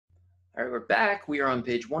All right, we're back. We are on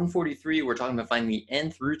page 143. We're talking about finding the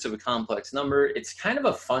nth roots of a complex number. It's kind of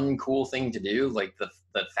a fun, cool thing to do. Like the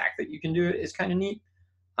fact that you can do it is kind of neat.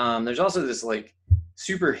 There's also this like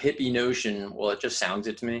super hippie notion. Well, it just sounds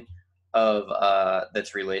it to me of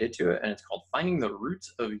that's related to it, and it's called finding the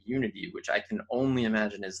roots of unity, which I can only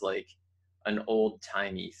imagine is like an old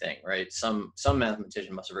timey thing, right? Some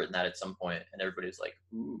mathematician must have written that at some point, and everybody's like,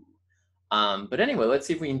 ooh. But anyway, let's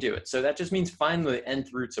see if we can do it. So that just means find the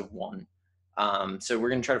nth roots of one. So we're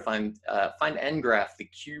going to try to find n-graph the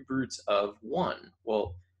cube roots of one.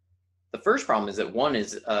 Well, the first problem is that one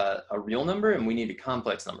is a real number, and we need a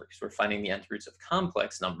complex number because we're finding the nth roots of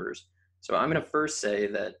complex numbers. So I'm going to first say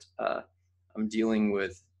that I'm dealing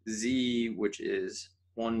with z, which is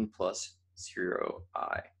 1 plus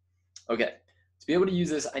 0i. Okay, to be able to use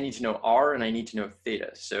this, I need to know r and I need to know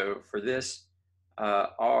theta. So for this,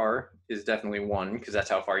 r is definitely 1 because that's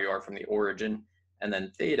how far you are from the origin. And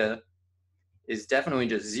then theta is definitely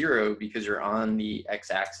just 0 because you're on the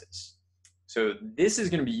x-axis. So this is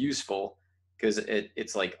going to be useful because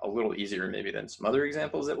it's like a little easier maybe than some other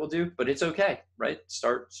examples that we'll do, but it's okay, right?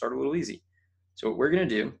 Start a little easy. So what we're going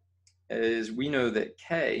to do is we know that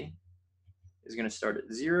k is going to start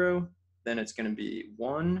at 0, then it's going to be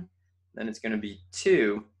 1, then it's going to be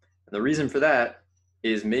 2. And the reason for that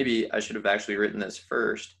is maybe I should have actually written this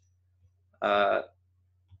first.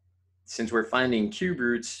 Since we're finding cube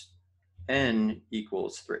roots, n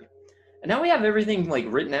equals 3. And now we have everything like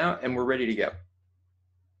written out and we're ready to go.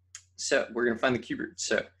 So we're going to find the cube roots.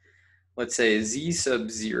 So let's say z sub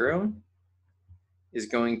 0 is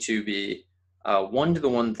going to be 1 to the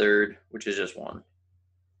 1/3, which is just 1.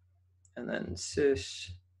 And then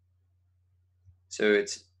cis, so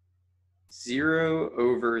it's 0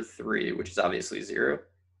 over 3, which is obviously 0.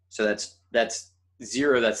 So that's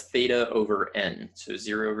 0, that's theta over n. So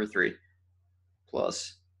 0 over 3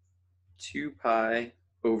 plus 2 pi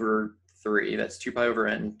over 3, that's 2 pi over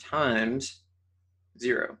n times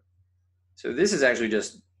 0. So this is actually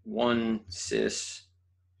just 1 cis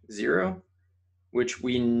 0, which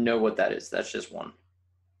we know what that is. That's just 1.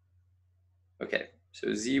 Okay, so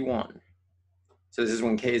z1. So this is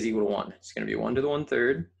when k is equal to 1. It's going to be 1 to the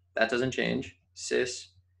 1/3. That doesn't change. Cis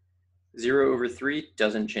 0 over 3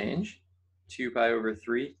 doesn't change. 2 pi over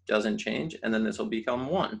 3 doesn't change. And then this will become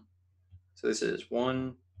 1. So this is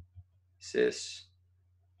 1 cis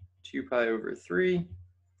 2 pi over 3.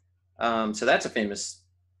 So that's a famous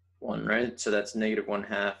one, right? So that's negative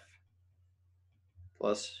 1/2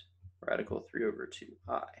 plus radical 3 over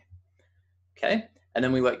 2i. Okay, and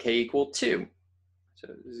then we let k equal 2. So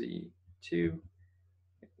z2,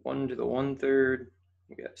 1 to the 1/3,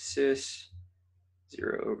 we got cis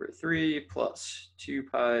 0 over 3 plus 2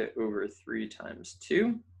 pi over 3 times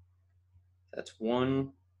 2. That's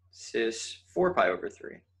 1 cis 4 pi over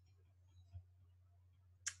 3.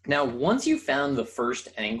 Now, once you found the first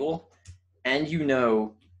angle and you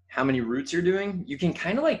know how many roots you're doing, you can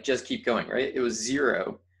kind of like just keep going, right? It was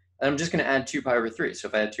 0. And I'm just going to add 2 pi over 3. So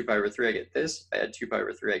if I add 2 pi over 3, I get this. If I add 2 pi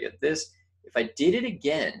over 3, I get this. If I did it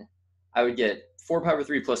again, I would get 4 pi over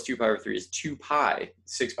 3 plus 2 pi over 3 is 2 pi,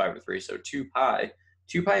 6 pi over 3. So 2 pi.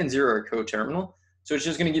 2 pi and 0 are coterminal. So it's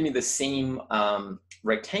just going to give me the same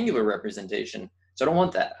rectangular representation. So I don't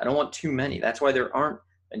want that. I don't want too many. That's why there aren't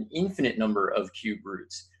an infinite number of cube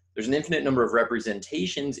roots. There's an infinite number of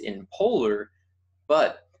representations in polar,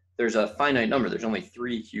 but there's a finite number. There's only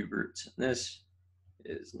 3 cube roots. And this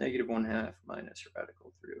is negative 1/2 minus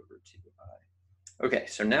radical 3 over 2i. Okay,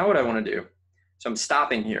 so now what I want to do, so I'm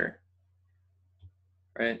stopping here,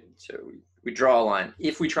 right? So we draw a line.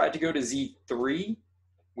 If we tried to go to z3,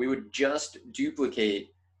 we would just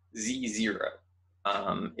duplicate z0.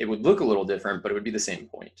 It would look a little different, but it would be the same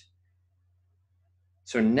point.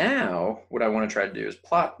 So now what I want to try to do is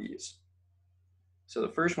plot these. So the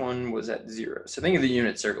first one was at 0. So think of the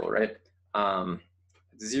unit circle, right?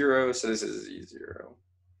 0, so this is z0.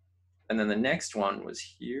 And then the next one was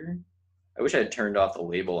here. I wish I had turned off the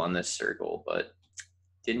label on this circle, but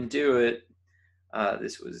didn't do it.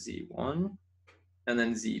 This was z1, and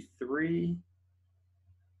then z3.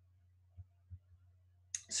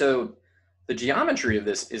 So the geometry of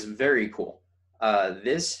this is very cool.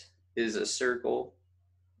 This is a circle.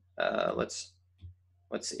 Let's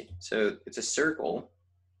see. So it's a circle.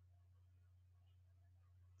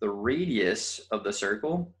 The radius of the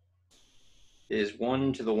circle is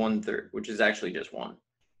 1 to the 1/3, which is actually just 1.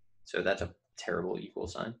 So that's a terrible equal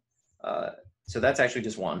sign. So that's actually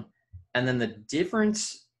just 1. And then the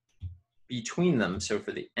difference between them, so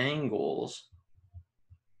for the angles,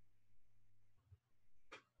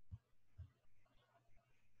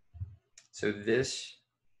 so this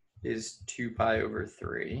is 2 pi over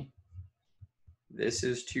 3. This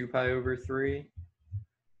is 2 pi over 3.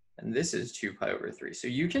 And this is 2 pi over 3. So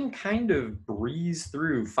you can kind of breeze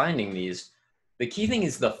through finding these. The key thing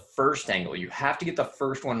is the first angle. You have to get the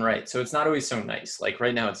first one right. So it's not always so nice. Like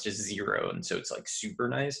right now it's just 0, and so it's like super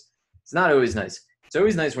nice. It's not always nice. It's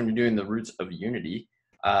always nice when you're doing the roots of unity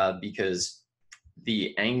because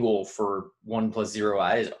the angle for 1 plus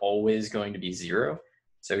 0i is always going to be 0.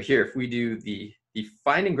 So here, if we do the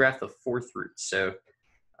find and graph the fourth root. So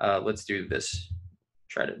let's do this.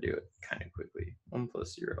 Try to do it kind of quickly. 1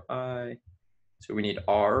 plus 0i. So we need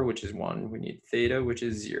r, which is 1. We need theta, which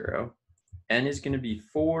is 0. N is going to be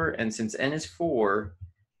 4. And since n is 4,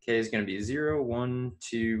 k is going to be 0, 1,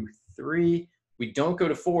 2, 3. We don't go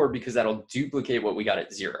to 4 because that'll duplicate what we got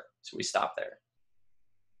at 0. So we stop there.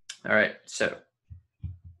 All right, so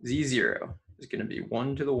z0 is going to be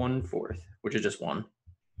 1 to the 1/4, which is just 1.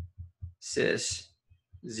 Cis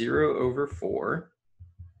 0 over 4.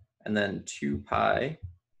 And then 2 pi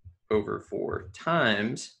over 4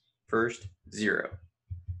 times first 0.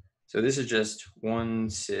 So this is just 1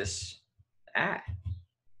 cis, bad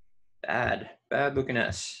looking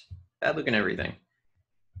S, bad looking everything.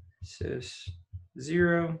 Cis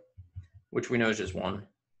 0, which we know is just 1.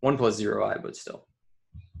 1 plus 0i, but still.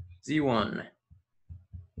 Z1,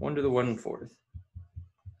 1 to the 1/4.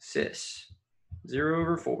 Cis 0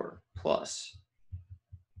 over 4 plus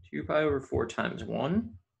 2 pi over 4 times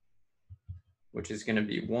 1, which is going to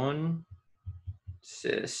be 1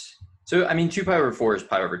 cis. So, I mean, 2 pi over 4 is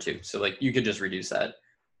pi over 2. So, like, you could just reduce that.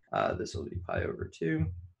 This will be pi over 2.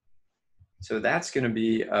 So that's going to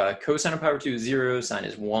be cosine of pi over 2 is 0, sine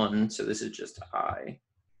is 1. So this is just I.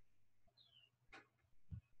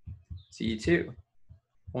 Z2,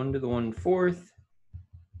 1 to the 1/4,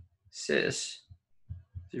 cis,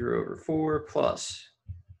 0 over 4 plus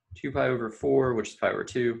 2 pi over 4, which is pi over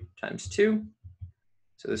 2, times 2.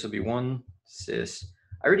 So this will be 1 cis.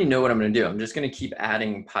 I already know what I'm going to do. I'm just going to keep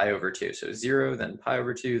adding pi over 2. So 0, then pi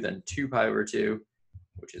over 2, then 2 pi over 2,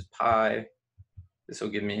 which is pi. This will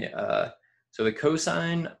give me, so the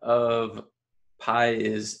cosine of pi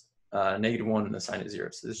is -1 and the sine is 0.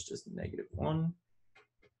 So this is just -1.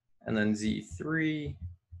 And then Z3,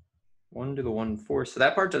 1 to the 1/4. So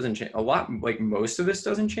that part doesn't change. A lot, like most of this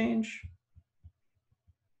doesn't change.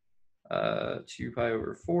 2 pi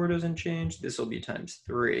over 4 doesn't change. This will be times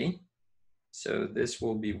 3. So this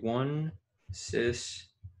will be 1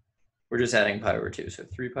 cis. We're just adding pi over 2. So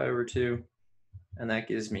 3 pi over 2. And that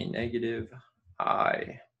gives me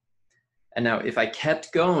 -I. And now if I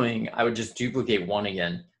kept going, I would just duplicate 1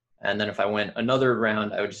 again. And then if I went another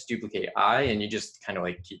round, I would just duplicate I, and you just kind of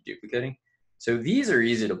like keep duplicating. So these are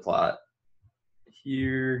easy to plot.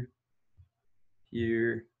 Here,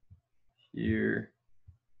 here, here,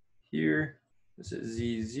 here. This is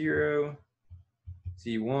Z0,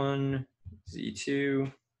 Z1,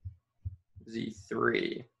 Z2,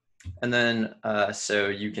 Z3. And then, so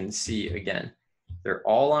you can see again, they're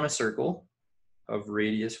all on a circle of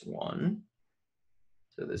radius 1.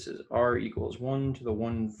 So this is r equals 1 to the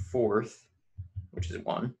 1/4, which is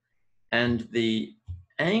 1. And the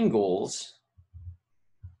angles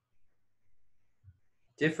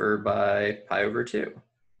differ by pi over 2,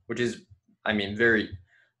 which is, I mean, the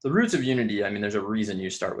roots of unity, I mean, there's a reason you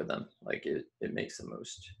start with them. Like it makes the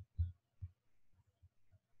most.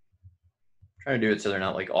 I'm trying to do it so they're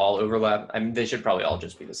not like all overlap. I mean, they should probably all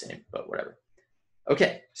just be the same, but whatever.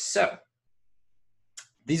 Okay, so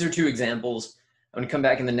these are 2 examples. I'm gonna come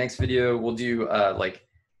back in the next video. We'll do like,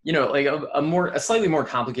 you know, like a slightly more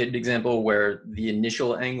complicated example where the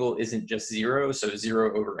initial angle isn't just 0. So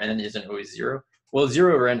 0 over n isn't always 0. Well,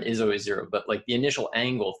 0 over n is always 0, but like the initial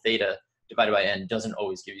angle theta divided by n doesn't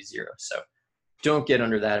always give you 0. So don't get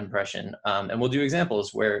under that impression. And we'll do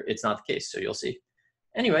examples where it's not the case. So you'll see.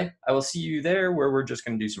 Anyway, I will see you there where we're just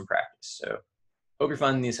gonna do some practice. So hope you're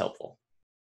finding these helpful.